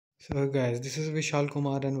So guys, this is Vishal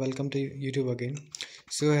Kumar and welcome to YouTube again.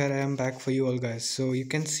 So here I am back for you all guys. So you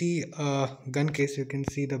can see a gun case, you can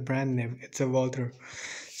see the brand name, it's a Walther.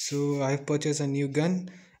 So I've purchased a new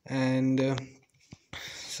gun and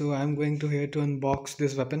so I'm going to here to unbox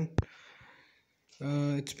this weapon.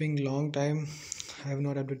 It's been a long time, I have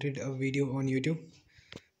not updated a video on YouTube.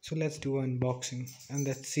 So let's do an unboxing and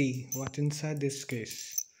let's see what's inside this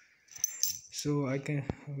case. So I can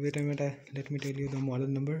wait a minute. Let me tell you the model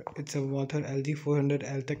number. It's a Walther LG 400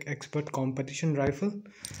 Alutec Expert competition rifle.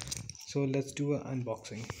 So let's do an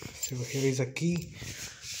unboxing. So here is a key.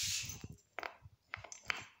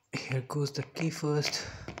 Here goes the key first.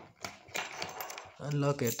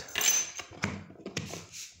 Unlock it.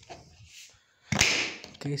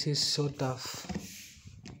 Case is so tough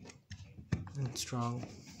and strong.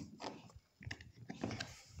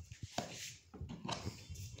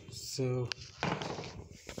 So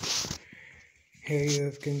here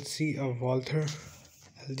you can see a Walther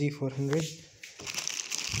LG 400.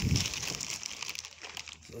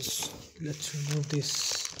 Let's remove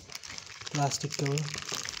this plastic cover.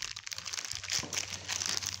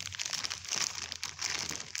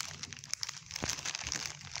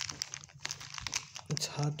 It's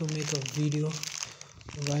hard to make a video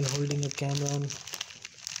while holding a camera on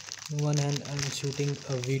one hand and shooting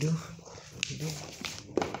a video.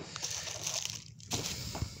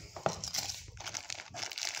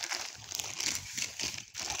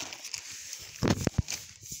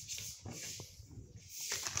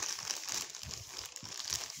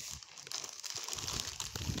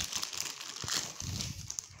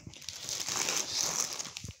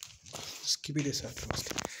 Keep it aside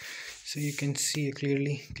first, so you can see a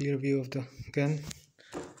clear view of the gun.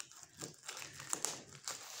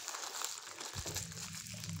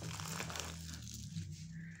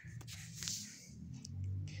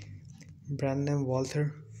 Brand name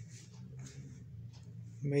Walther,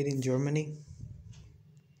 made in Germany.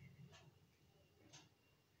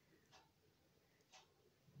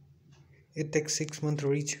 It takes 6 months to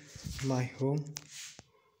reach my home.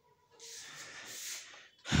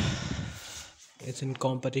 It's in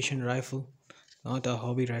competition rifle, not a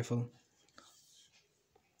hobby rifle.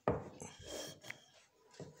 You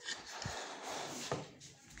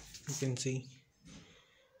can see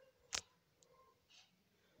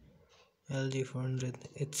LG 400.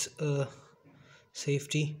 It's a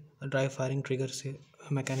safety, a dry firing trigger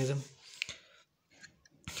mechanism,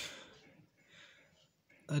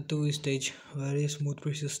 a 2-stage very smooth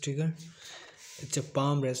precious trigger. It's a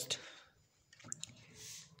palm rest.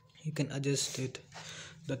 You can adjust it.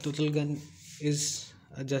 The total gun is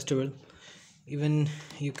adjustable. Even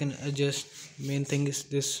you can adjust. Main thing is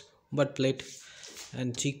this butt plate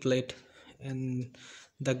and cheek plate, and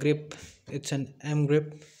the grip, it's an M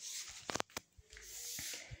grip.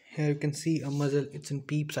 Here you can see a muzzle. It's a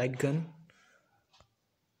peep sight gun.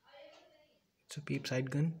 It's a peep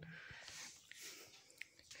sight gun.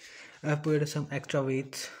 I've put some extra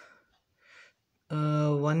weights.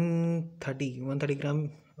 130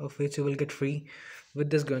 gram of weights you will get free with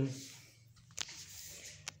this gun.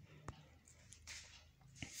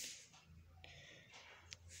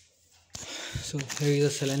 So here is a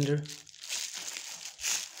cylinder.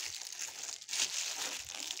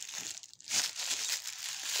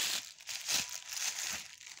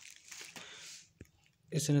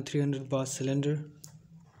 It's in a 300 bar cylinder.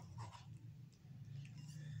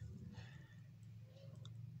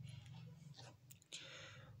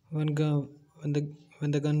 When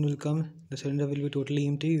the gun will come, the cylinder will be totally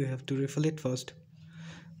empty. You have to refill it first,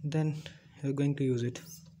 then you're going to use it.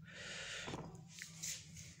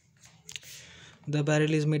 The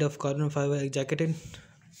barrel is made of carbon fiber jacketed.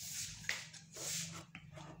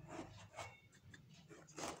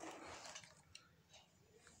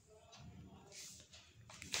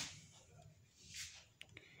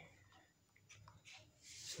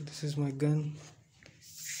 So this is my gun.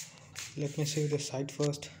 Let me show you the sight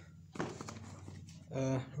first.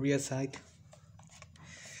 Rear sight.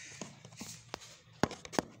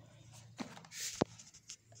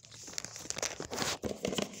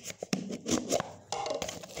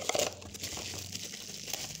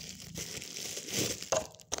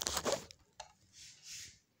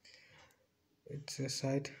 It's a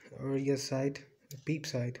sight, a rear sight, a peep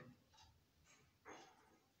sight.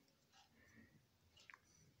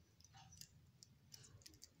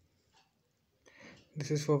 This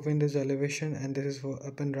is for windows elevation and this is for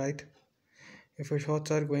up and right. If your shots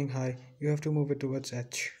are going high, you have to move it towards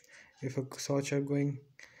H. If your shots are going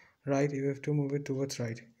right, you have to move it towards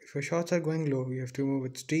right. If your shots are going low, you have to move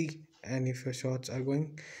it D, and if your shots are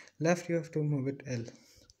going left, you have to move it L.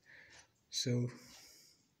 So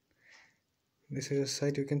This is a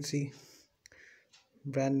site, you can see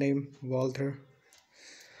brand name Walther.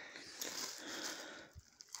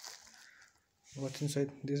 What's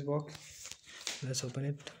inside this box? Let's open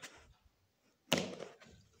it.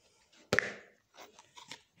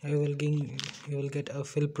 You will get a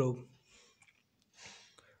fill probe,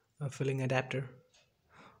 a filling adapter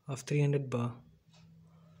of 300 bar.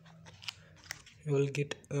 You will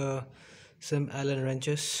get some Allen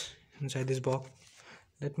wrenches inside this box.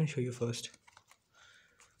 Let me show you first.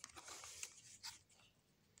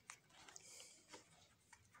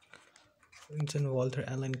 It's in Walther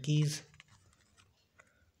Allen keys.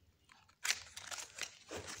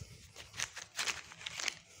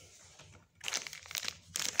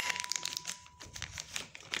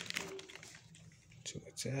 So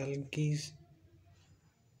it's Allen keys.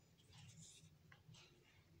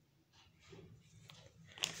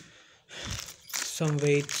 Some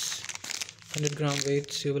weights, 100-gram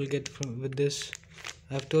weights you will get from with this.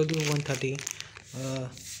 I have told you 130.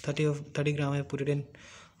 30 gram I put it in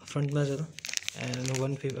front muzzle, and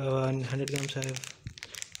 100 grams I have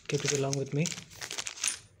kept it along with me.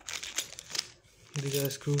 These are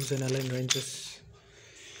screws and Allen wrenches.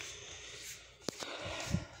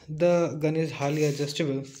 The gun is highly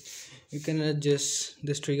adjustable. You can adjust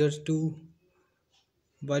this trigger to,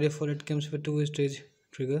 by default it comes with 2-stage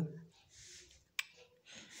trigger.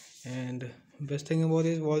 And best thing about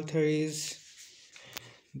this Walther is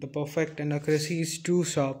the perfect and accuracy is too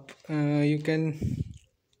sharp. You can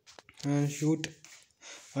shoot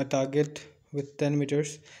a target with 10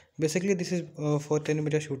 meters. Basically this is for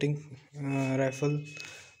 10-meter shooting rifle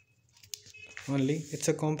only. It's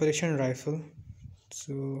a competition rifle,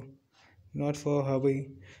 so not for hobby,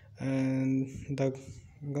 and the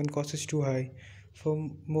gun cost is too high. For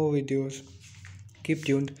more videos, keep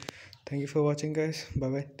tuned. Thank you for watching, guys. Bye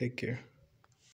bye, take care.